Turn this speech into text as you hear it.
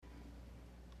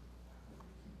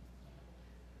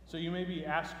So you may be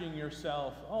asking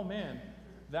yourself, oh man,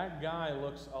 that guy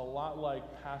looks a lot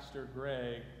like Pastor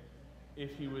Greg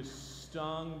if he was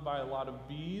stung by a lot of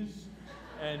bees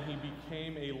and he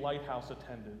became a lighthouse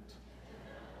attendant.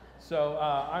 So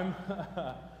I'm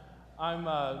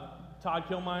Todd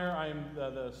Kilmeyer. I'm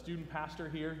the student pastor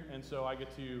here, and so I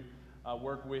get to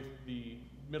work with the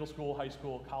middle school, high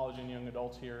school, college, and young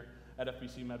adults here at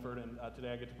FBC Medford, and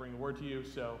today I get to bring the word to you,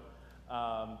 so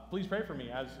please pray for me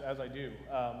as I do.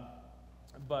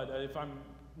 But if I'm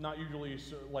not usually,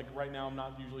 like right now, I'm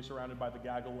not usually surrounded by the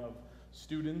gaggle of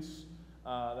students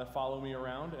that follow me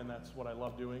around, and that's what I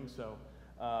love doing, so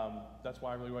that's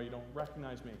why you don't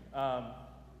recognize me.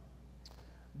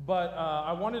 But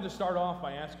I wanted to start off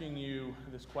by asking you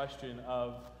this question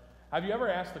of, have you ever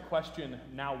asked the question,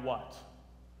 now what?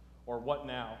 Or what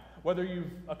now? Whether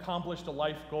you've accomplished a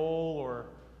life goal or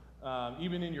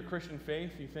even in your Christian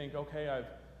faith, you think, okay,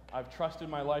 I've trusted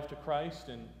my life to Christ,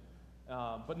 and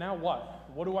but now what?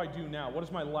 What do I do now? What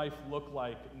does my life look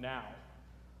like now?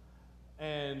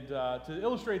 And to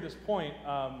illustrate this point,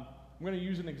 I'm going to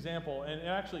use an example, and it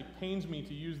actually pains me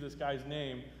to use this guy's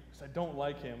name because I don't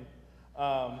like him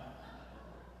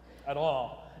at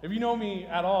all. If you know me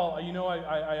at all, you know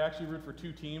I actually root for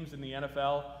two teams in the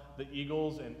NFL, the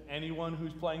Eagles and anyone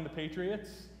who's playing the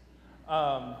Patriots.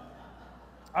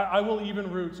 I will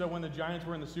even root, so when the Giants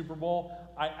were in the Super Bowl,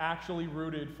 I actually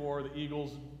rooted for the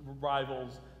Eagles'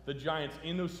 rivals, the Giants,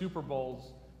 in those Super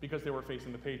Bowls because they were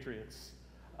facing the Patriots.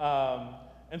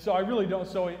 And so I really don't,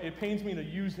 so it pains me to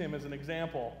use him as an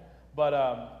example, but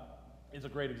it's a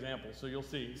great example, so you'll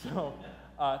see. So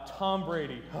Tom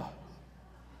Brady.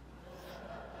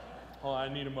 Oh, I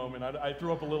need a moment. I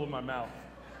threw up a little in my mouth.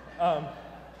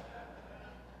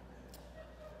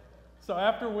 So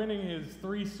after winning his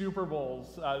 3 Super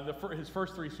Bowls, his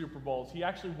first 3 Super Bowls, he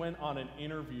actually went on an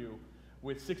interview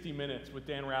with 60 Minutes with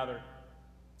Dan Rather.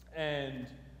 And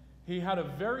he had a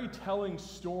very telling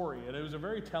story, and it was a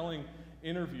very telling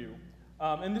interview.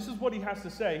 And this is what he has to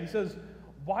say. He says,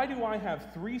 "Why do I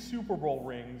have 3 Super Bowl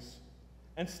rings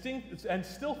and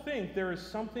still think there is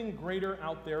something greater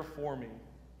out there for me?"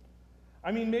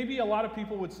 I mean, maybe a lot of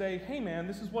people would say, hey man,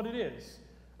 this is what it is.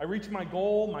 I reached my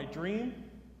goal, my dream.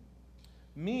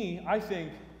 Me, I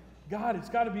think, God, it's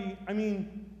got to be,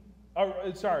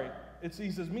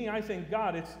 he says, me, I think,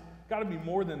 God, it's got to be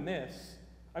more than this.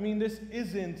 I mean, this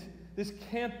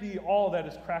can't be all that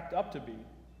it's cracked up to be.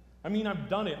 I mean, I've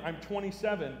done it. I'm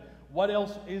 27. What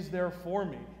else is there for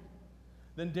me?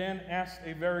 Then Dan asked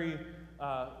a very,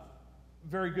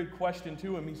 very good question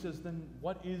to him. He says, then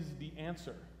what is the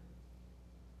answer?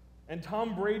 And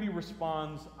Tom Brady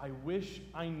responds, I wish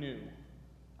I knew.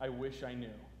 I wish I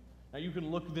knew. Now you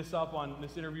can look this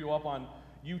interview up on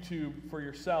YouTube for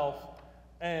yourself.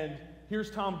 And here's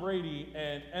Tom Brady,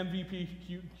 an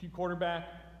MVP quarterback,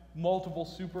 multiple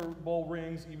Super Bowl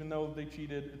rings, even though they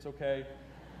cheated, it's okay.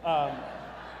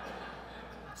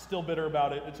 Still bitter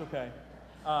about it, it's okay.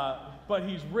 But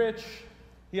he's rich,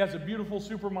 he has a beautiful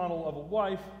supermodel of a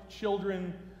wife,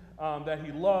 children that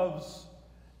he loves,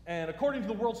 and according to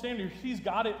the world standard, he's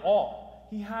got it all.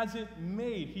 He has it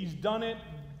made. He's done it,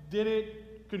 did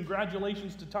it.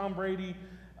 Congratulations to Tom Brady.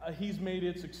 He's made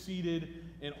it, succeeded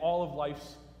in all of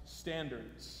life's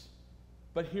standards.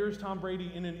 But here's Tom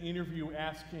Brady in an interview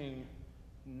asking,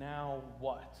 now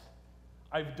what?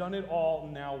 I've done it all,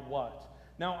 now what?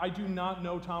 Now, I do not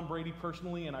know Tom Brady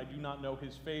personally, and I do not know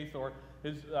his faith or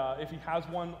his if he has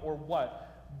one or what.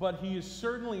 But he is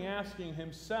certainly asking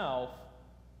himself,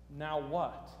 now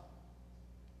what?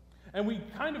 And we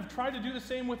kind of try to do the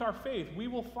same with our faith. We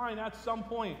will find at some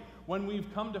point when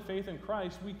we've come to faith in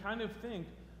Christ, we kind of think,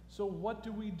 so what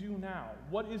do we do now?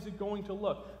 What is it going to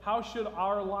look? How should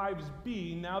our lives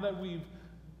be now that we've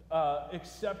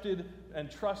accepted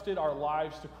and trusted our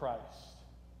lives to Christ?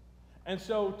 And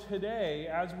so today,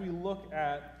 as we look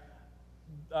at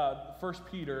 1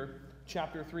 Peter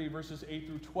chapter 3, verses 8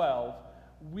 through 12,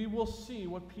 we will see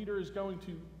what Peter is going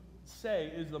to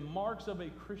say is the marks of a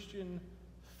Christian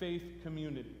faith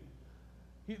community.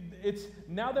 It's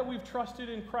now that we've trusted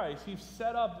in Christ, he's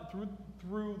set up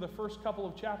through the first couple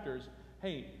of chapters,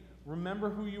 hey,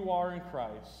 remember who you are in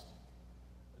Christ,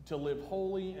 to live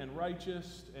holy and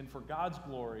righteous and for God's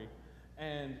glory.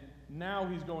 And now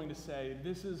he's going to say,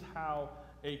 this is how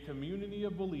a community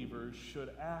of believers should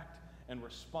act and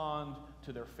respond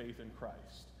to their faith in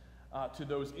Christ, to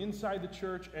those inside the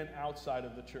church and outside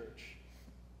of the church.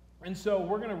 And so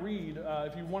we're going to read,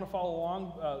 if you want to follow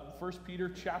along, 1 Peter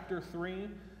chapter 3.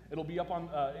 It'll be up on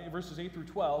verses 8 through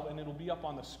 12, and it'll be up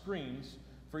on the screens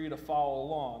for you to follow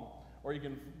along. or you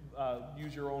can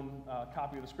use your own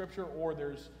copy of the scripture, or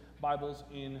there's Bibles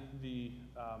in the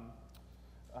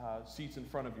seats in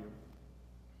front of you.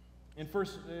 In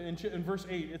verse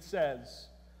 8, it says,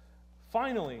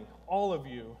 "Finally, all of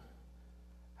you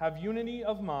have unity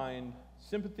of mind,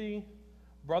 sympathy,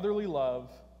 brotherly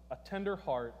love, a tender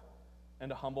heart,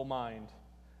 and a humble mind.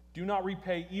 Do not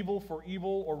repay evil for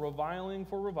evil or reviling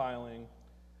for reviling,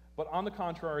 but on the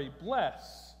contrary,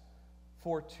 bless,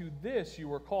 for to this you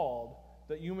were called,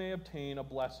 that you may obtain a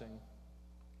blessing.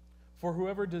 For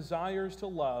whoever desires to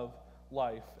love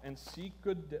life and see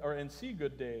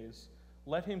good days,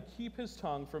 let him keep his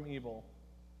tongue from evil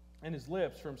and his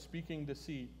lips from speaking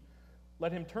deceit.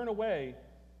 Let him turn away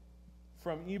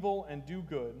from evil and do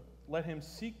good. Let him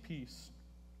seek peace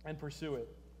and pursue it.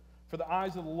 For the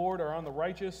eyes of the Lord are on the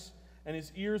righteous, and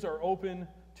his ears are open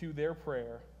to their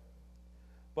prayer.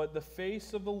 But the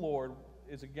face of the Lord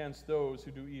is against those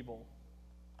who do evil."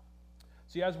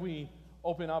 See, as we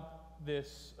open up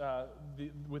this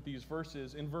with these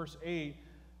verses, in verse 8,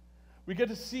 we get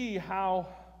to see how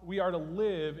we are to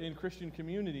live in Christian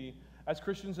community as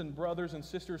Christians and brothers and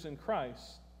sisters in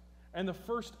Christ. And the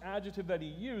first adjective that he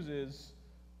uses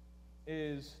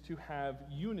is to have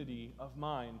unity of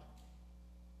mind.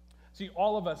 See,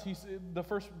 all of us, the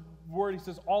first word he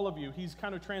says, all of you. He's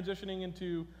kind of transitioning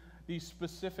into these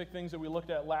specific things that we looked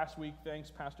at last week. Thanks,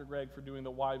 Pastor Greg, for doing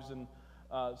the wives and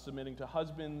submitting to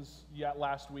husbands yet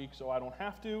last week, so I don't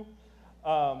have to.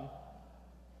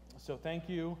 So thank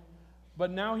you.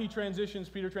 But now Peter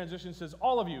transitions, says,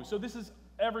 all of you. So this is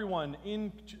everyone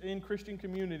in Christian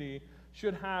community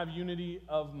should have unity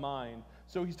of mind.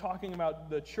 So he's talking about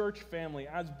the church family.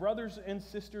 As brothers and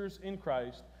sisters in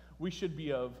Christ, we should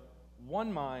be of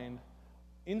one mind,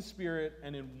 in spirit,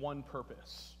 and in one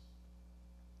purpose.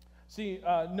 See,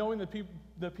 knowing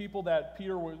the people that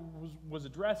Peter was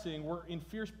addressing were in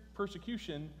fierce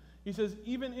persecution, he says,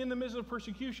 even in the midst of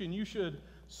persecution, you should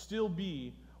still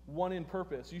be one in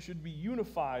purpose. You should be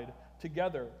unified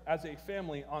together as a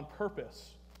family on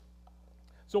purpose.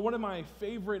 So one of my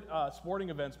favorite sporting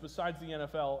events, besides the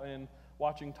NFL and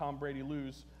watching Tom Brady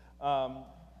lose,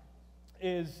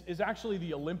 is actually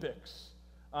the Olympics.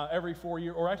 Every 4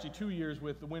 years, or actually 2 years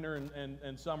with the winter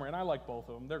and summer, and I like both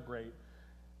of them. They're great.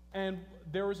 And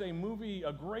there was a movie,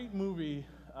 a great movie,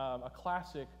 a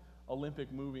classic Olympic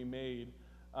movie made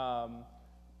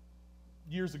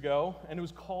years ago, and it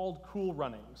was called Cool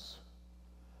Runnings.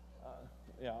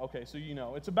 Yeah, okay, so you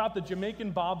know. It's about the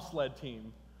Jamaican bobsled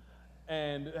team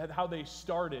and how they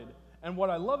started. And what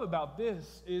I love about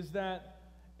this is that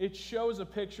it shows a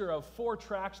picture of 4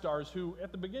 track stars who,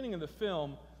 at the beginning of the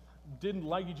film, didn't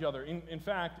like each other. In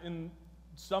fact,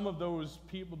 some of those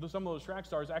track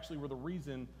stars actually were the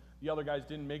reason the other guys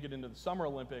didn't make it into the Summer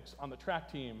Olympics on the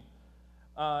track team.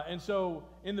 And so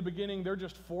in the beginning, they're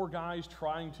just 4 guys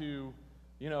trying to,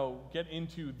 get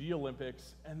into the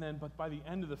Olympics. But by the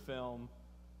end of the film,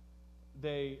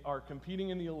 they are competing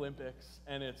in the Olympics,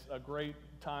 and it's a great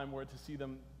time to see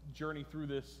them journey through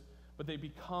this. But they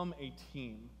become a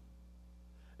team.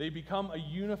 They become a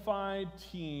unified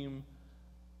team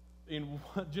in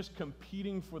just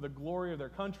competing for the glory of their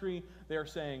country. They are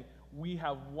saying, we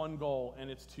have one goal, and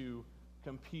it's to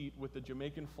compete with the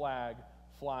Jamaican flag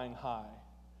flying high.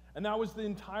 And that was the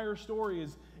entire story,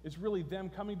 is really them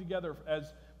coming together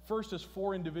as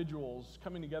 4 individuals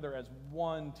coming together as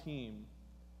one team.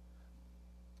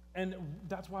 And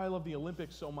that's why I love the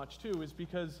Olympics so much too, is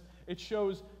because it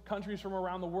shows countries from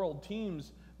around the world,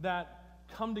 teams that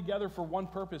come together for one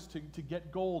purpose, to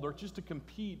get gold, or just to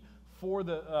compete for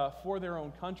their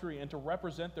own country and to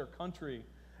represent their country.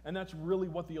 And that's really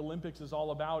what the Olympics is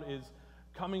all about, is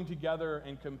coming together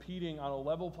and competing on a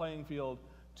level playing field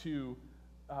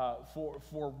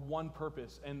for one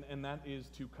purpose, and that is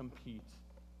to compete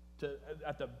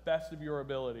at the best of your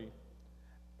ability.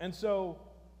 And so,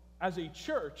 as a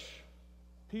church,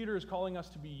 Peter is calling us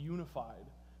to be unified.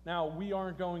 Now, we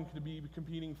aren't going to be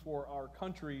competing for our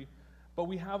country, but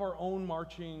we have our own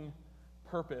marching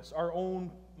purpose, our own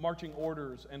marching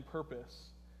orders and purpose.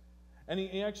 And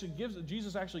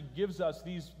Jesus actually gives us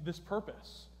this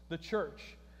purpose, the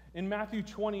church. In Matthew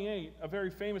 28, a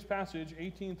very famous passage,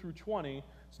 18 through 20,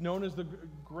 it's known as the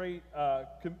Great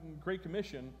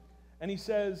Commission. And he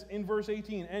says in verse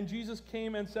 18, "And Jesus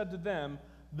came and said to them,"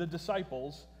 the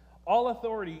disciples, "All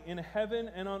authority in heaven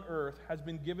and on earth has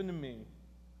been given to me.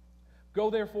 Go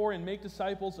therefore and make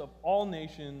disciples of all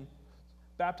nations,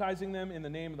 baptizing them in the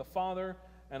name of the Father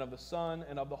and of the Son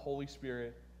and of the Holy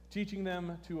Spirit, teaching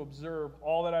them to observe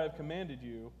all that I have commanded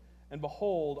you. And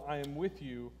behold, I am with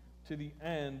you to the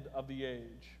end of the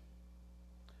age."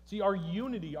 See, our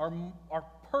unity, our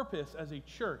purpose as a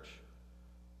church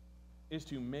is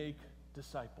to make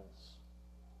disciples,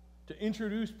 to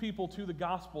introduce people to the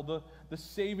gospel, the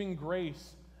saving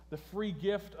grace, the free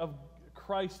gift of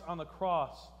Christ on the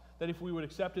cross, that if we would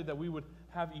accept it, that we would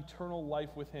have eternal life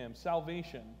with him,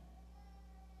 salvation.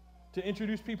 To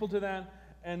introduce people to that,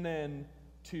 and then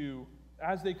to,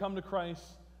 as they come to Christ,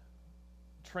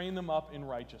 train them up in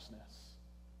righteousness.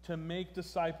 To make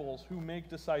disciples who make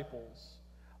disciples,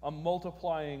 a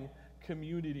multiplying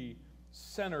community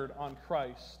centered on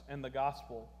Christ and the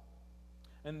gospel.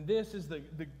 And this is the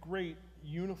great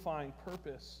unifying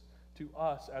purpose to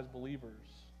us as believers.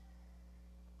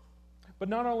 But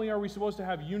not only are we supposed to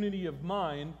have unity of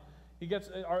mind,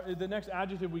 the next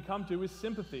adjective we come to is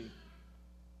sympathy.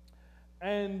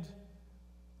 And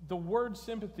the word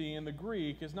sympathy in the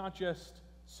Greek is not just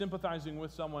sympathizing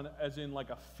with someone as in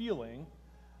like a feeling.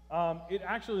 It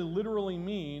actually literally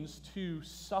means to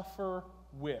suffer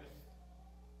with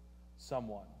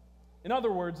someone. In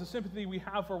other words, the sympathy we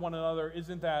have for one another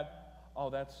isn't that, oh,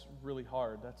 that's really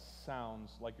hard. That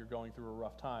sounds like you're going through a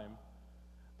rough time.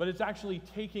 But it's actually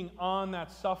taking on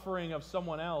that suffering of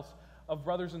someone else, of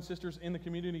brothers and sisters in the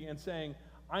community, and saying,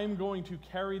 I'm going to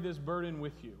carry this burden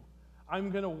with you.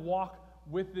 I'm going to walk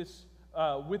with this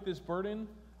burden,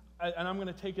 and I'm going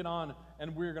to take it on,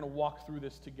 and we're going to walk through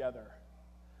this together.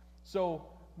 So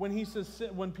when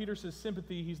Peter says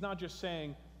sympathy, he's not just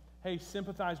saying, hey,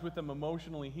 sympathize with them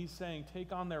emotionally. He's saying,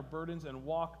 take on their burdens and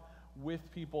walk with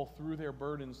people through their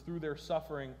burdens, through their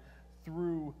suffering,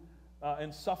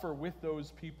 and suffer with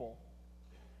those people.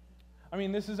 I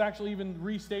mean, this is actually even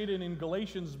restated in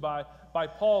Galatians by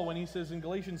Paul when he says in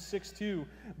Galatians 6:2,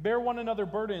 bear one another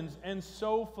burdens and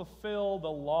so fulfill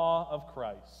the law of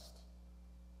Christ.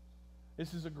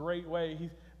 This is a great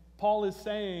way. Paul is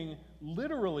saying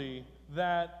literally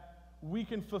that we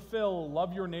can fulfill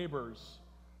love your neighbors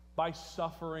by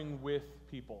suffering with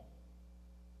people.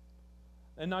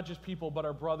 And not just people, but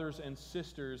our brothers and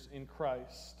sisters in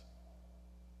Christ.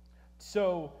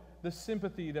 So the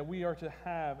sympathy that we are to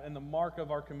have and the mark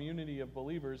of our community of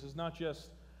believers is not just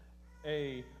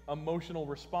an emotional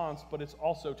response, but it's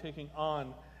also taking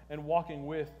on and walking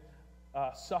with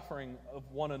suffering of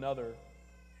one another.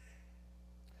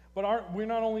 But we're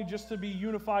not only just to be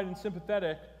unified and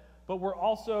sympathetic, but we're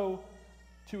also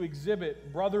to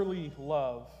exhibit brotherly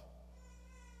love.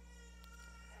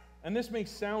 And this may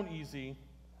sound easy,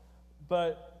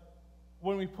 but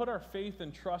when we put our faith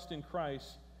and trust in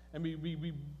Christ, and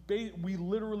we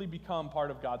literally become part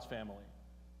of God's family.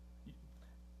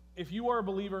 If you are a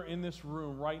believer in this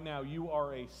room right now, you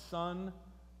are a son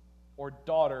or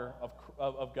daughter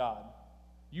of God.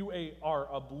 You are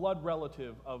a blood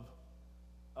relative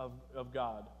of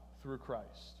God through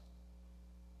Christ.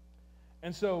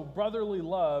 And so brotherly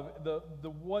love,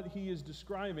 what he is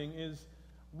describing is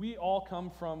we all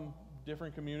come from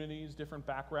different communities, different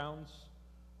backgrounds.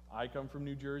 I come from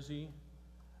New Jersey.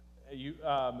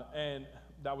 And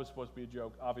that was supposed to be a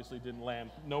joke. Obviously didn't land.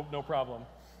 No problem.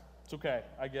 It's okay.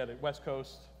 I get it. West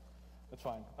Coast. That's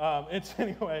fine.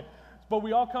 Anyway. But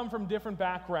we all come from different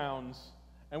backgrounds,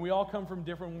 and we all come from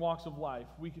different walks of life.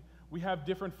 We have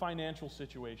different financial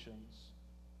situations.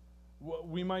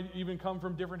 We might even come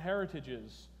from different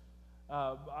heritages.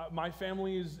 My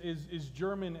family is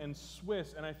German and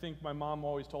Swiss, and I think my mom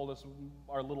always told us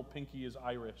our little pinky is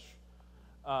Irish.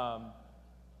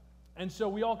 And so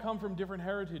we all come from different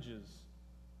heritages.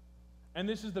 And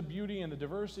this is the beauty and the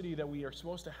diversity that we are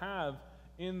supposed to have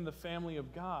in the family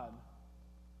of God.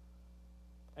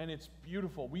 And it's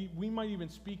beautiful. We might even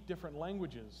speak different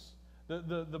languages.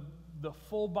 The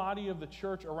full body of the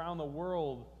church around the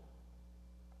world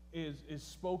is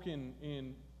spoken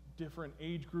in different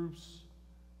age groups,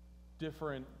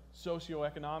 different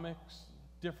socioeconomics,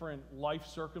 different life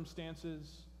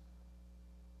circumstances,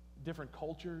 different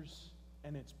cultures,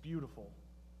 and it's beautiful.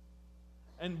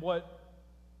 And what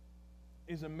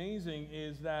is amazing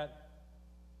is that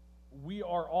we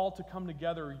are all to come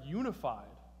together unified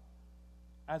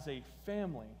as a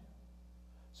family.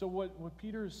 So what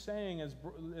Peter is saying is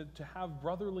to have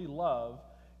brotherly love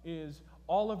is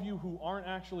all of you who aren't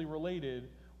actually related,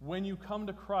 when you come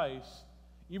to Christ,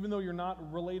 even though you're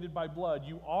not related by blood,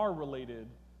 you are related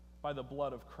by the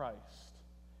blood of Christ.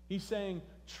 He's saying,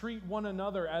 treat one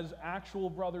another as actual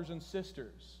brothers and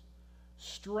sisters.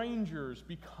 Strangers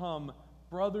become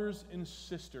brothers and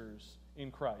sisters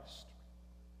in Christ.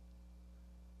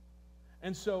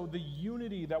 And so the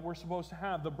unity that we're supposed to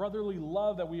have, the brotherly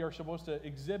love that we are supposed to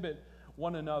exhibit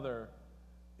one another,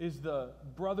 is the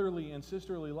brotherly and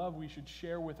sisterly love we should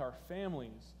share with our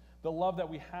families. The love that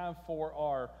we have for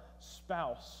our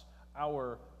spouse,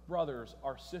 our brothers,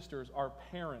 our sisters, our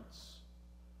parents,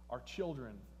 our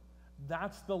children.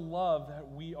 That's the love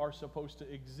that we are supposed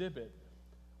to exhibit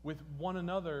with one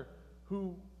another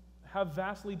who have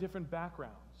vastly different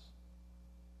backgrounds.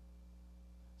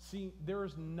 See, there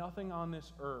is nothing on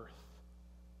this earth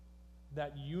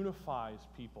that unifies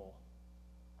people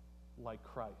like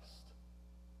Christ.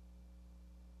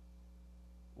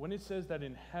 When it says that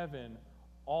in heaven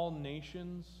all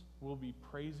nations will be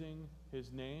praising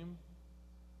his name,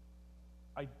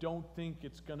 I don't think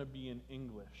it's going to be in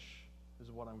English, is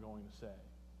what I'm going to say.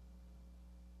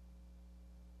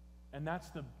 And that's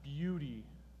the beauty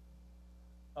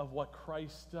of what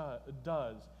Christ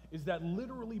does, is that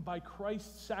literally by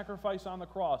Christ's sacrifice on the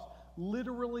cross,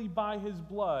 literally by his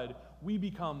blood, we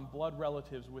become blood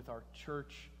relatives with our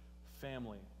church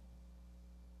family.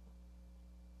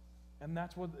 And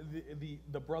that's what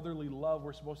the brotherly love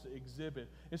we're supposed to exhibit.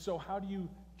 And so how do you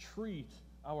treat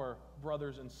our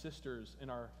brothers and sisters in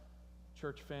our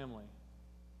church family?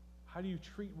 How do you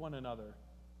treat one another?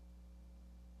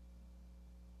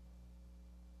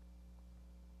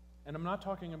 And I'm not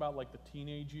talking about like the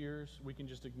teenage years. We can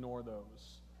just ignore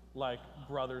those, like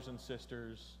brothers and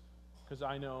sisters. Because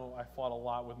I know I fought a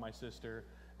lot with my sister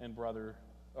and brother,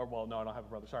 or well, no, I don't have a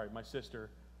brother, sorry, my sister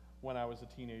when I was a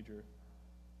teenager.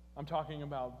 I'm talking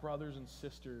about brothers and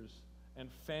sisters and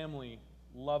family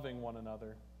loving one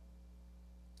another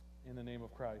in the name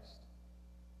of Christ.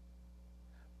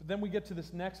 But then we get to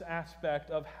this next aspect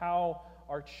of how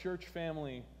our church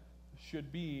family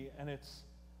should be, and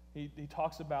he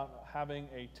talks about having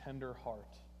a tender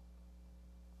heart.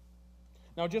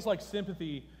 Now, just like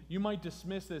sympathy, you might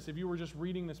dismiss this. If you were just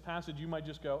reading this passage, you might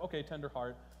just go, okay, tender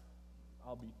heart,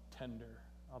 I'll be tender.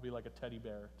 I'll be like a teddy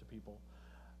bear to people.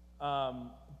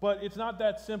 But it's not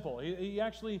that simple. He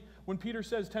actually, when Peter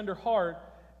says tender heart,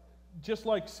 just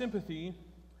like sympathy,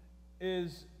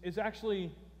 is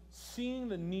actually seeing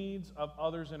the needs of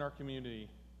others in our community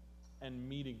and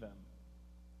meeting them.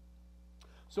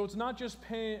 So it's not just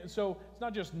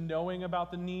knowing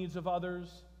about the needs of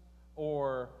others,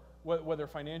 or whether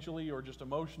financially or just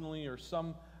emotionally or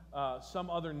some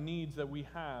other needs that we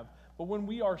have. But when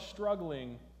we are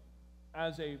struggling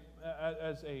as a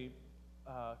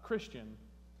Christian,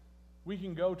 we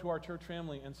can go to our church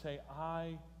family and say,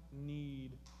 I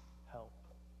need help.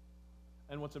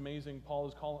 And what's amazing,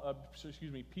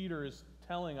 Peter is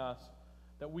telling us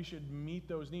that we should meet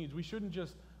those needs. We shouldn't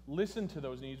just listen to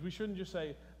those needs. We shouldn't just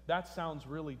say, that sounds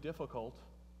really difficult,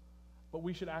 but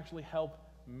we should actually help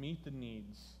meet the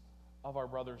needs of our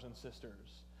brothers and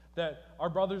sisters. That our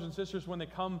brothers and sisters, when they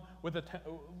come with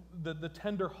the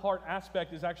tender heart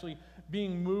aspect, is actually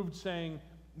being moved, saying,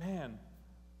 man,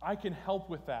 I can help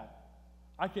with that.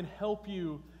 I can help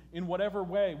you in whatever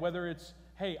way, whether it's,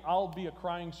 hey, I'll be a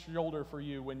crying shoulder for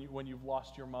you when you've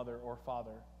lost your mother or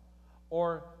father.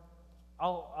 Or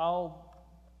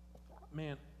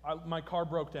my car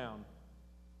broke down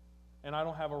and I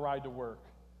don't have a ride to work.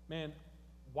 Man,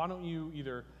 why don't you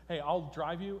either, hey, I'll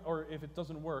drive you, or if it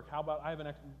doesn't work, how about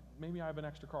maybe I have an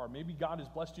extra car. Maybe God has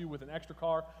blessed you with an extra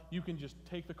car. You can just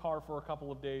take the car for a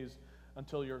couple of days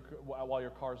while your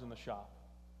car's in the shop.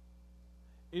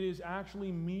 It is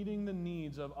actually meeting the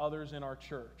needs of others in our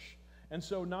church. And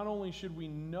so not only should we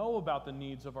know about the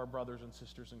needs of our brothers and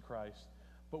sisters in Christ,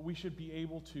 but we should be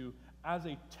able to, as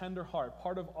a tender heart,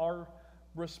 part of our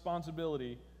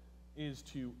responsibility is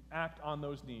to act on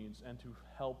those needs and to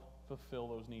help fulfill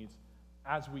those needs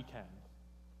as we can.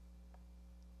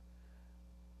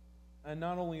 And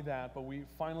not only that, but we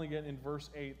finally get in verse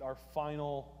 8 our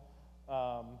final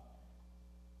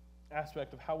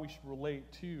aspect of how we should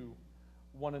relate to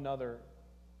one another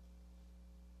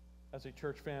as a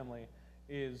church family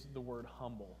is the word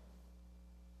humble.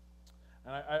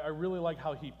 And I really like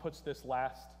how he puts this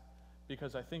last,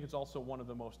 because I think it's also one of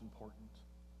the most important.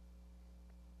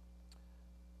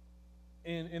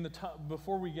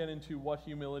 Before we get into what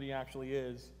humility actually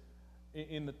is,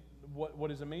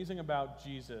 what is amazing about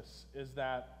Jesus is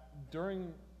that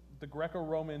during the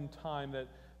Greco-Roman time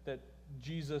that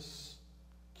Jesus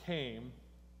came,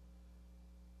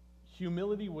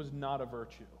 humility was not a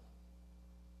virtue.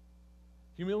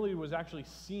 Humility was actually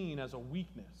seen as a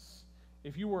weakness.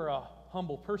 If you were a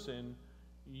humble person,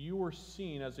 you were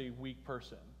seen as a weak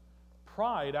person.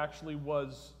 Pride actually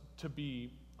was to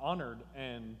be honored,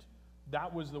 and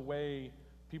that was the way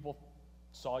people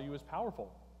saw you as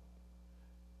powerful.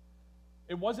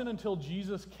 It wasn't until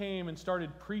Jesus came and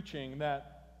started preaching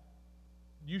that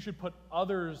you should put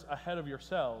others ahead of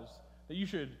yourselves, that you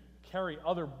should carry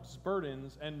others'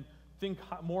 burdens and think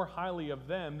more highly of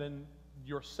them than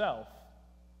yourself.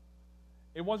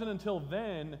 It wasn't until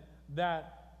then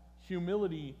that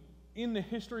humility in the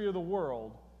history of the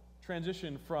world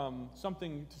transition from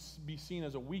something to be seen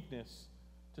as a weakness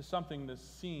to something that's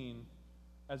seen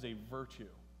as a virtue.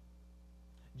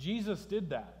 Jesus did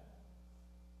that.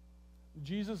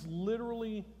 Jesus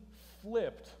literally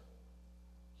flipped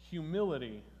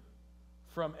humility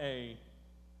from a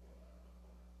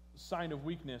sign of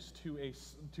weakness to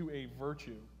a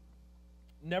virtue.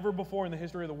 Never before in the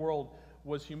history of the world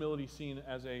was humility seen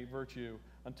as a virtue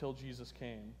until Jesus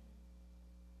came.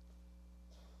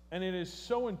 And it is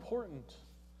so important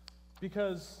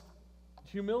because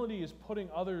humility is putting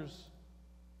others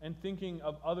and thinking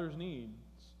of others' needs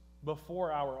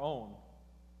before our own.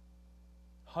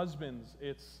 Husbands,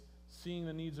 it's seeing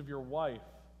the needs of your wife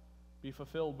be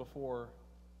fulfilled before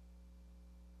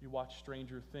you watch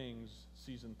Stranger Things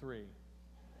Season 3.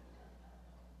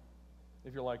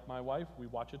 If you're like my wife, we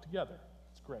watch it together.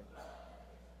 It's great.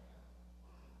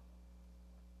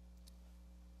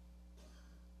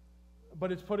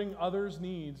 But it's putting others'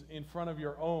 needs in front of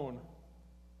your own.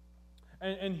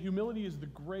 And humility is the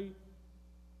great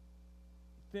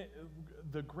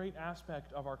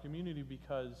aspect of our community,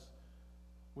 because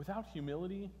without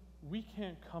humility, we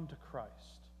can't come to Christ.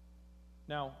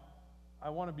 Now, I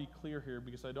want to be clear here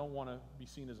because I don't want to be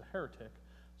seen as a heretic,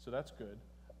 so that's good.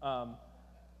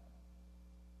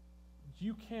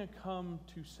 You can't come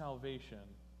to salvation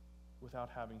without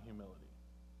having humility.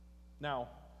 Now,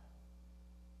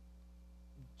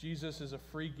 Jesus is a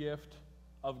free gift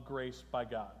of grace by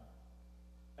God.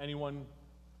 Anyone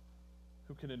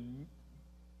can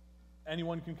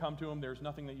come to him. There's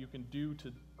nothing that you can do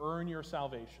to earn your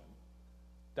salvation.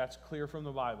 That's clear from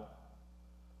the Bible.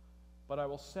 But I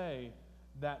will say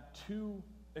that to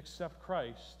accept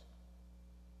Christ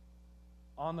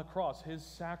on the cross, his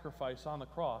sacrifice on the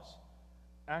cross,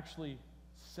 actually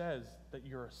says that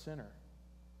you're a sinner.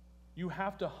 You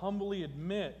have to humbly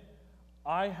admit,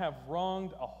 I have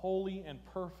wronged a holy and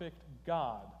perfect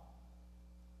God.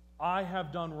 I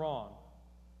have done wrong.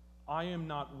 I am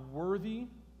not worthy.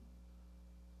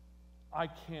 I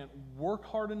can't work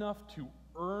hard enough to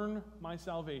earn my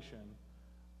salvation.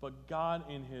 But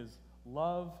God, in his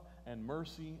love and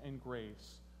mercy and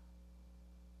grace,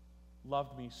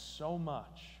 loved me so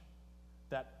much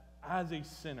that as a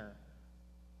sinner,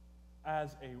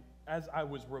 as I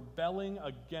was rebelling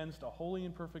against a holy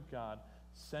and perfect God,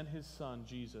 sent his son,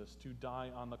 Jesus, to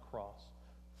die on the cross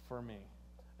for me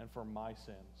and for my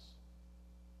sins.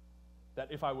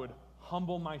 That if I would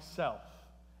humble myself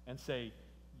and say,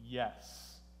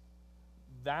 yes,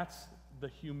 that's the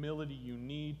humility you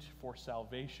need for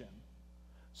salvation.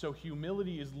 So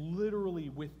humility is literally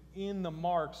within the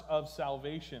marks of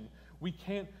salvation. We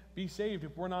can't be saved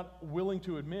if we're not willing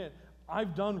to admit,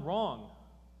 I've done wrong.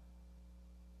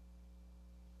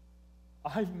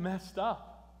 I've messed up.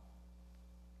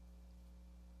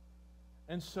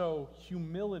 And so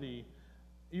humility,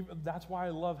 that's why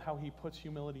I love how he puts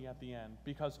humility at the end.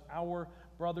 Because our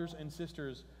brothers and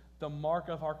sisters, the mark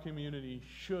of our community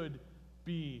should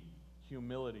be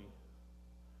humility.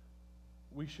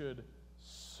 We should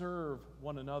serve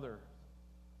one another.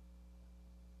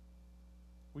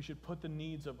 We should put the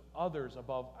needs of others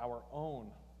above our own.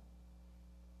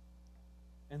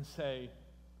 And say,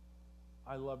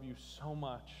 I love you so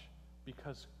much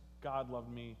because God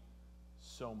loved me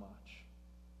so much.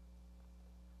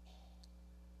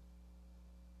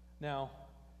 Now,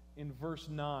 in verse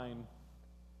 9,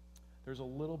 there's a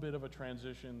little bit of a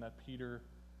transition that Peter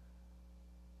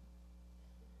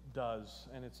does,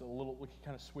 and it's a little, he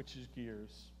kind of switches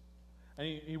gears.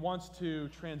 And he wants to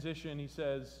transition. He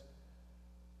says,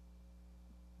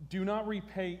 do not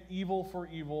repay evil for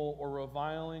evil or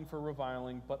reviling for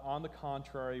reviling, but on the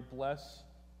contrary, bless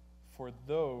for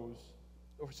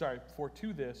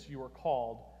to this you are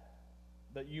called,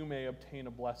 that you may obtain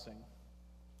a blessing.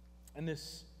 And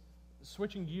this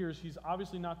switching gears, he's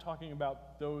obviously not talking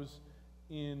about those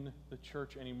in the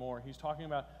church anymore. He's talking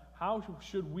about how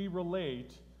should we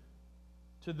relate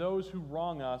to those who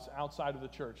wrong us outside of the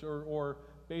church, or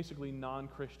basically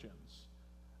non-Christians.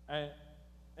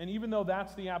 And even though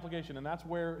that's the application, and that's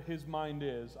where his mind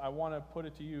is, I want to put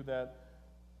it to you that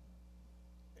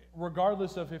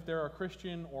regardless of if they're a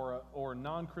Christian or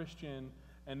non-Christian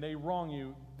and they wrong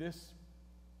you,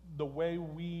 the way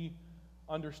we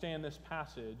understand this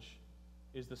passage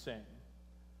is the same.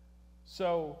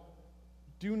 So,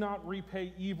 do not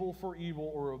repay evil for evil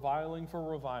or reviling for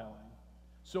reviling.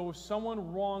 So if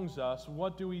someone wrongs us,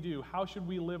 what do we do? How should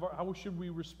we live? How should we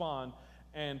respond?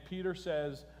 And Peter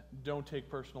says, don't take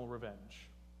personal revenge.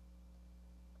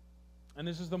 And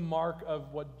this is the mark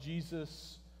of what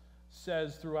Jesus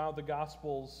says throughout the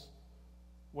Gospels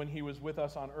when he was with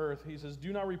us on earth. He says,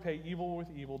 do not repay evil with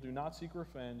evil, do not seek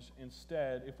revenge.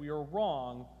 Instead, if we are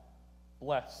wrong,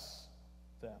 bless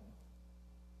them.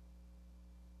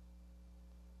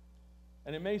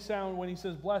 And it may sound, when he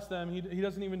says bless them, he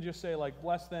doesn't even just say, like,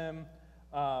 bless them,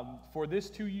 for this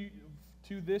to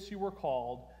this you were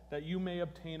called, that you may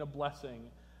obtain a blessing.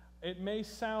 It may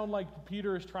sound like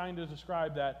Peter is trying to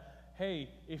describe that, hey,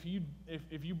 if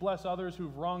you bless others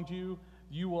who've wronged you,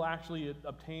 you will actually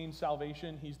obtain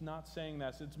salvation. He's not saying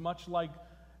that. It's much like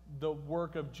the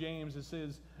work of James. It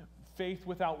says, faith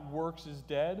without works is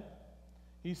dead.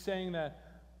 He's saying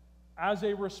that as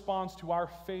a response to our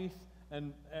faith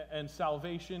and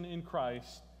salvation in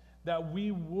Christ, that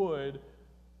we would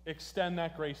extend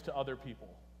that grace to other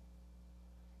people.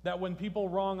 That when people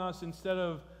wrong us, instead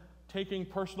of taking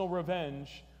personal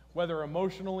revenge, whether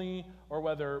emotionally or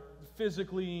whether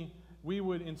physically, we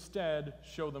would instead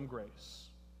show them grace.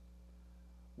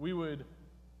 We would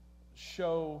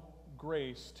show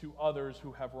grace to others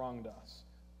who have wronged us.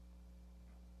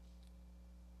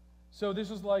 So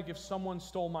this is like if someone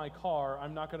stole my car,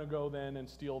 I'm not going to go then and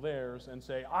steal theirs and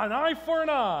say, an eye for an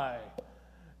eye.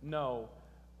 No,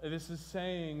 this is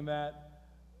saying that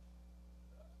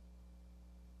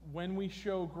when we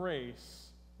show grace,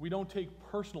 we don't take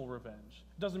personal revenge.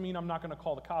 It doesn't mean I'm not going to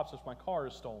call the cops if my car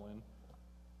is stolen.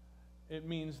 It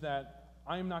means that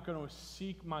I am not going to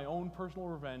seek my own personal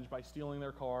revenge by stealing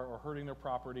their car or hurting their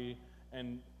property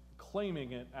and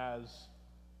claiming it as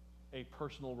a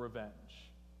personal revenge.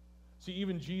 See,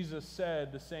 even Jesus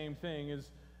said the same thing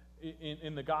as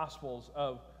in the Gospels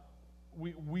of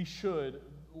we should,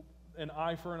 an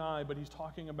eye for an eye, but he's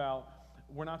talking about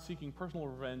we're not seeking personal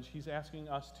revenge. He's asking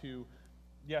us to,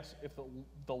 yes, if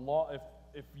the law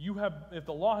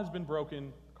has been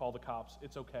broken, call the cops.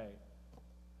 It's okay.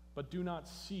 But do not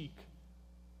seek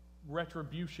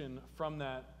retribution from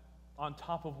that on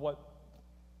top of what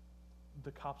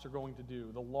the cops are going to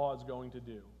do, the law is going to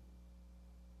do.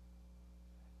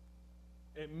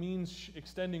 It means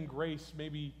extending grace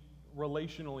maybe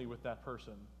relationally with that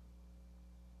person.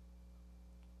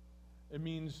 It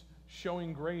means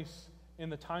showing grace in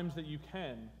the times that you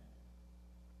can.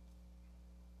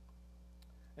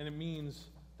 And it means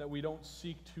that we don't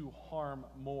seek to harm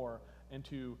more and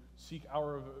to seek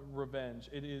our revenge.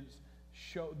 It is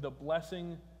the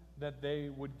blessing that they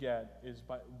would get is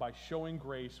by showing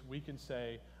grace. We can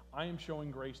say, I am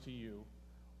showing grace to you.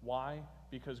 Why?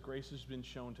 Because grace has been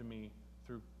shown to me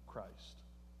through Christ.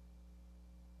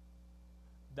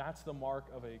 That's the mark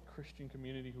of a Christian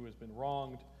community who has been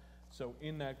wronged. So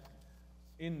in that,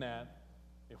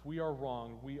 if we are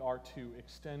wronged, we are to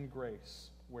extend grace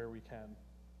where we can.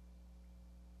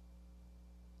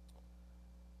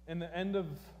 In the end of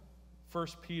 1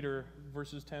 Peter,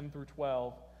 verses 10 through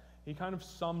 12, he kind of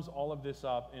sums all of this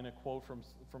up in a quote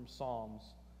from Psalms.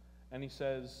 And he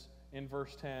says in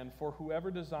verse 10, "For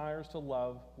whoever desires to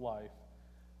love life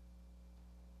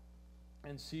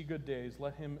and see good days,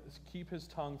 let him keep his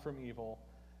tongue from evil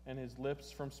and his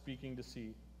lips from speaking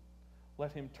deceit.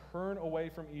 Let him turn away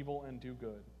from evil and do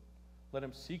good. Let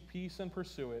him seek peace and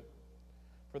pursue it.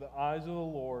 For the eyes of the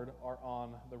Lord are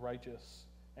on the righteous,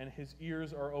 and his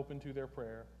ears are open to their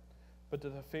prayer. But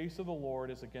the face of the Lord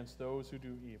is against those who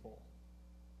do evil."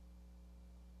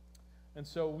 And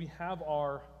so we have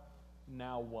our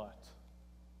now what?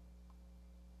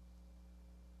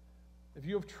 If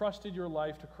you have trusted your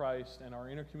life to Christ and are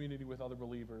in a community with other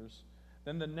believers,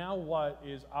 then the now what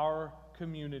is our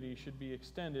community should be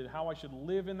extended. How I should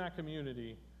live in that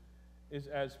community is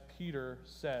as Peter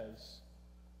says.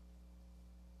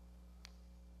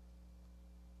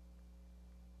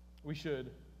 We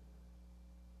should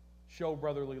show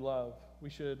brotherly love. We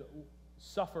should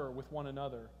suffer with one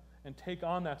another and take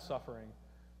on that suffering.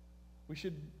 We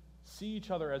should see each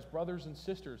other as brothers and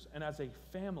sisters and as a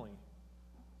family,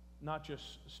 not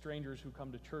just strangers who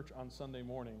come to church on Sunday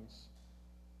mornings.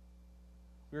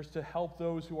 We are to help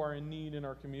those who are in need in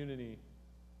our community,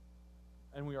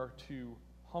 and we are to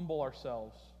humble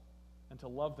ourselves and to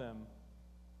love them,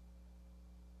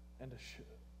 and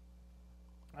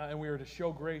we are to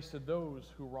show grace to those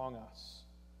who wrong us.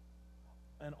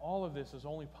 And all of this is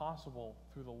only possible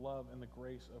through the love and the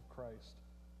grace of Christ.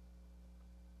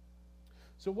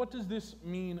 So what does this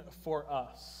mean for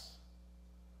us?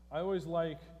 I always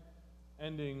like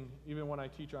ending, even when I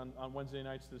teach on Wednesday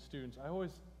nights to the students, I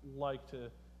always like to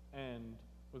end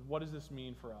with what does this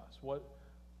mean for us?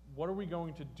 What are we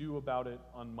going to do about it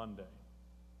on Monday?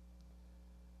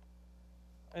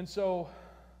 And so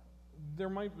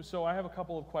I have a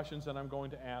couple of questions that I'm going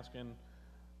to ask, and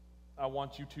I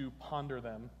want you to ponder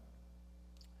them.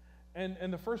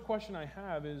 And the first question I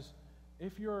have is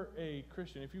if you're a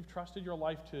Christian, if you've trusted your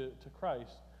life to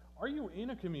Christ, are you in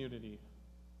a community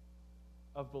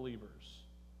of believers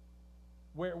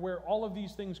where all of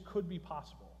these things could be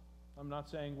possible? I'm not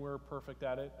saying we're perfect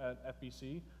at it at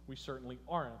FBC. We certainly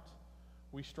aren't.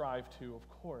 We strive to, of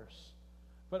course.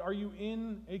 But are you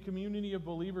in a community of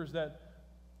believers that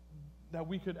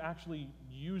we could actually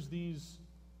use these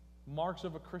marks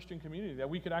of a Christian community, that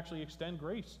we could actually extend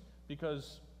grace?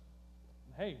 Because,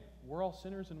 hey, we're all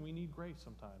sinners and we need grace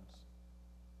sometimes.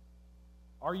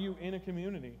 Are you in a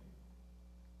community?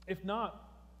 If not,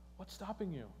 what's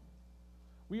stopping you?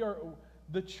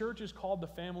 The church is called the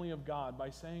family of God. By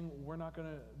saying we're not going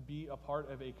to be a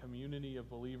part of a community of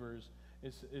believers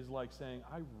is like saying,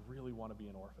 I really want to be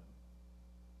an orphan.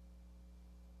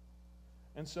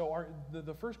 And so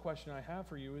the first question I have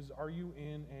for you is, are you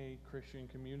in a Christian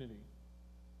community?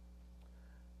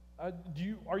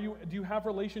 Do you have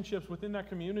relationships within that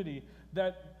community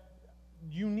that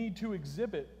you need to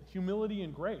exhibit humility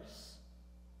and grace?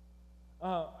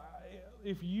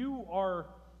 If you are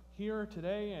here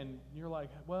today and you're like,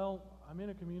 well, I'm in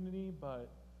a community, but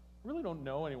I really don't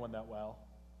know anyone that well.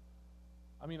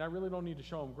 I mean, I really don't need to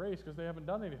show them grace because they haven't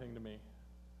done anything to me.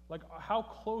 Like, how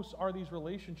close are these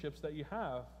relationships that you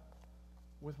have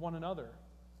with one another?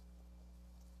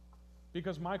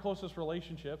 Because my closest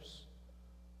relationships,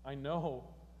 I know,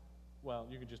 well,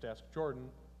 you can just ask Jordan,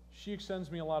 she extends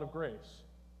me a lot of grace.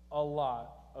 A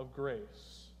lot of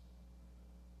grace.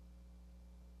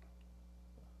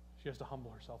 She has to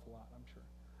humble herself a lot, I'm sure.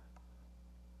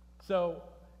 So,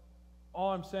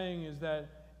 all I'm saying is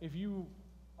that if you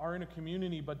are in a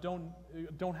community but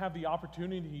don't have the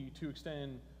opportunity to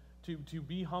extend, to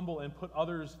be humble and put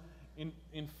others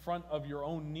in front of your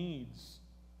own needs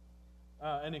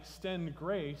and extend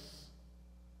grace,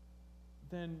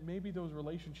 then maybe those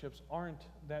relationships aren't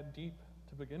that deep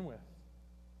to begin with.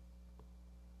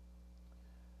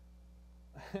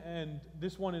 And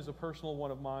this one is a personal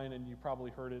one of mine, and you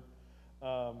probably heard it.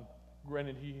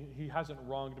 Granted, he hasn't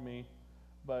wronged me,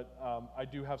 but I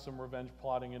do have some revenge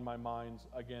plotting in my mind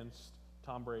against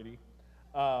Tom Brady.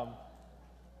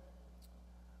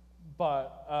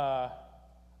 But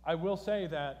I will say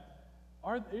that,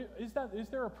 is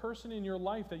there a person in your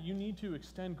life that you need to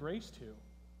extend grace to?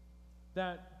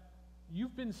 That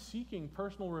you've been seeking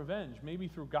personal revenge, maybe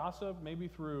through gossip, maybe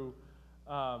through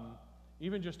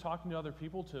even just talking to other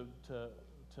people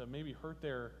to maybe hurt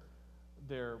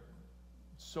their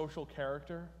social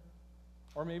character,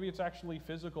 or maybe it's actually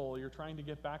physical. You're trying to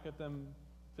get back at them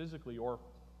physically, or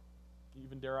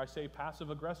even, dare I say,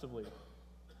 passive aggressively.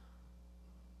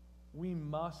 We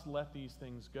must let these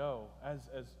things go, as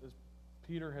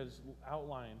Peter has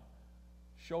outlined.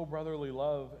 Show brotherly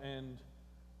love, and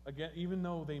again, even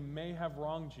though they may have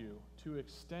wronged you, to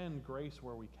extend grace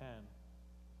where we can.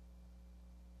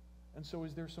 And so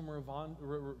is there some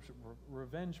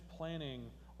revenge planning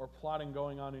or plotting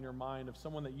going on in your mind of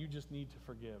someone that you just need to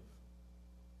forgive?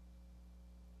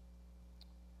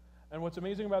 And what's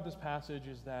amazing about this passage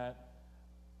is that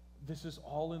this is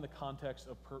all in the context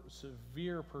of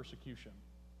severe persecution.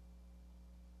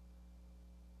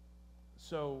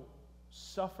 So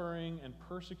suffering and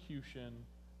persecution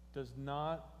does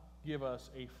not give us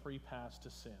a free pass to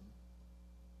sin.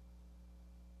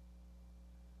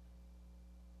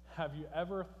 Have you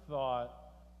ever thought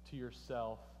to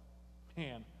yourself,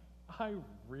 man, I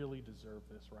really deserve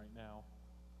this right now.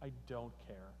 I don't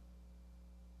care.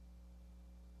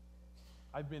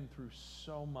 I've been through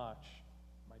so much.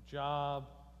 My job,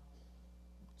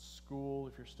 school,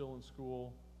 if you're still in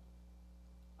school.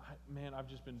 I've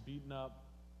just been beaten up.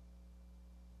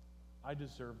 I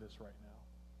deserve this right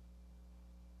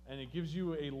now. And it gives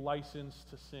you a license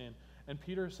to sin. And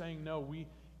Peter is saying, no,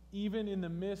 even in the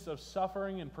midst of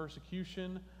suffering and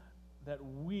persecution, that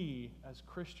we as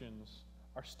Christians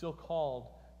are still called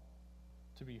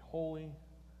to be holy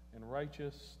and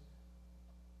righteous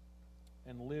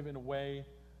and live in a way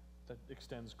that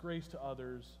extends grace to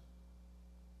others,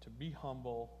 to be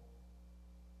humble,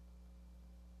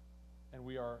 and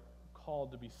we are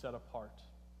called to be set apart.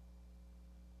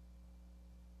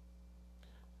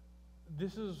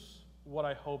 This is what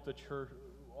I hope the church,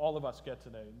 all of us get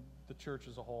today, the church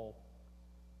as a whole,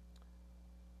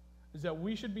 is that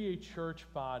we should be a church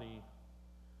body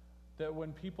that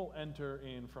when people enter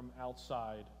in from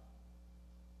outside,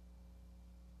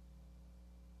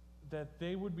 that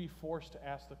they would be forced to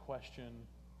ask the question,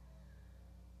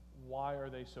 why are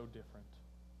they so different?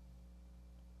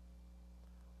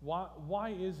 Why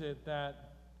is it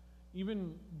that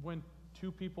even when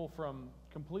two people from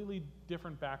completely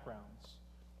different backgrounds,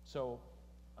 so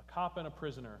a cop and a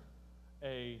prisoner,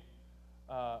 a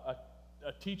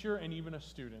a teacher and even a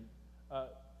student,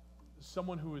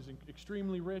 someone who is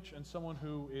extremely rich and someone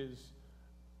who is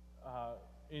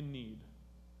in need,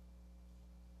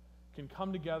 can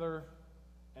come together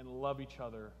and love each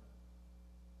other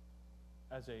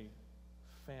as a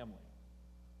family.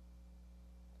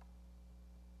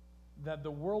 That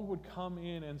the world would come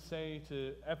in and say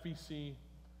to FEC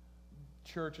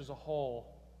Church as a whole,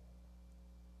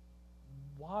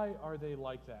 why are they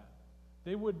like that?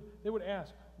 They would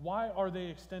ask, why are they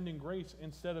extending grace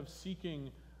instead of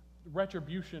seeking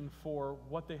retribution for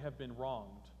what they have been wronged?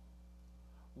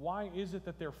 Why is it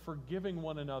that they're forgiving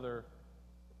one another?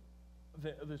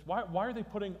 Why are they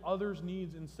putting others'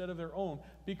 needs instead of their own?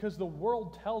 Because the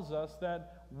world tells us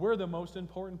that we're the most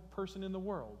important person in the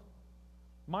world.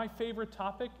 My favorite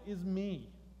topic is me.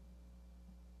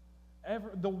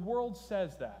 The world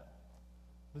says that.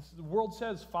 The world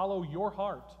says follow your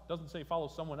heart. It doesn't say follow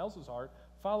someone else's heart.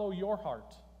 Follow your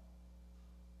heart.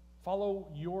 Follow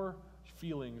your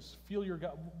feelings. Feel your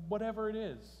gut, whatever it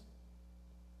is.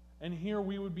 And here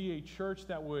we would be a church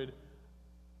that would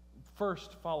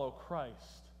first follow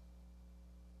Christ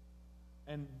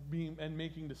and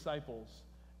making disciples,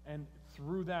 and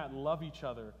through that love each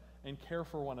other and care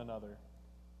for one another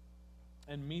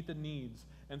and meet the needs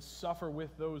and suffer with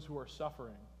those who are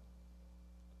suffering.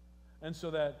 And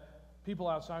so that people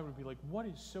outside would be like, what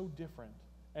is so different?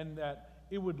 And that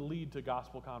it would lead to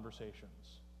gospel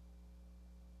conversations.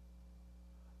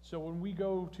 So when we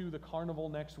go to the carnival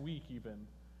next week even,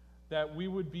 that we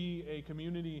would be a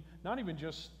community, not even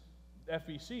just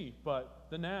FEC, but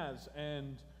the NAS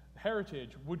and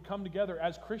Heritage would come together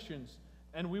as Christians,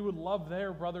 and we would love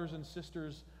their brothers and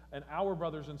sisters and our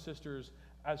brothers and sisters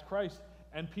as Christ.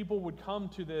 And people would come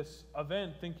to this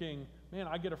event thinking, man,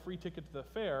 I get a free ticket to the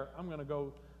fair. I'm going to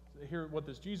go hear what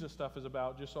this Jesus stuff is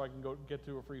about just so I can go get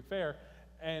to a free fair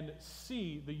and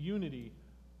see the unity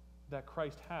that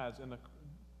Christ has in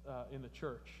the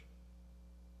church.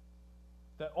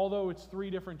 That although it's 3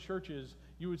 different churches,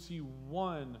 you would see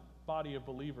one body of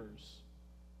believers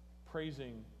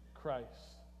praising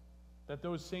Christ. That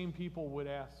those same people would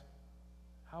ask,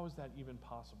 how is that even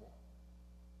possible?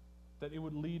 That it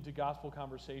would lead to gospel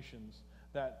conversations,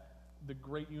 that the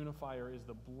great unifier is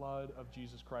the blood of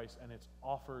Jesus Christ, and it's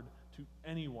offered to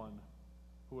anyone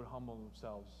who would humble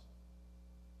themselves.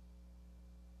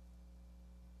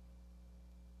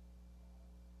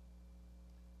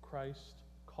 Christ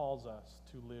calls us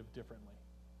to live differently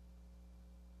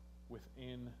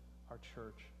within our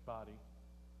church body.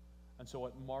 And so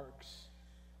what marks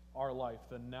our life,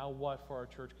 the now what for our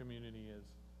church community is,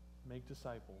 make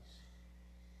disciples,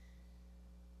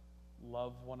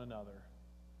 love one another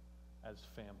as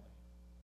family.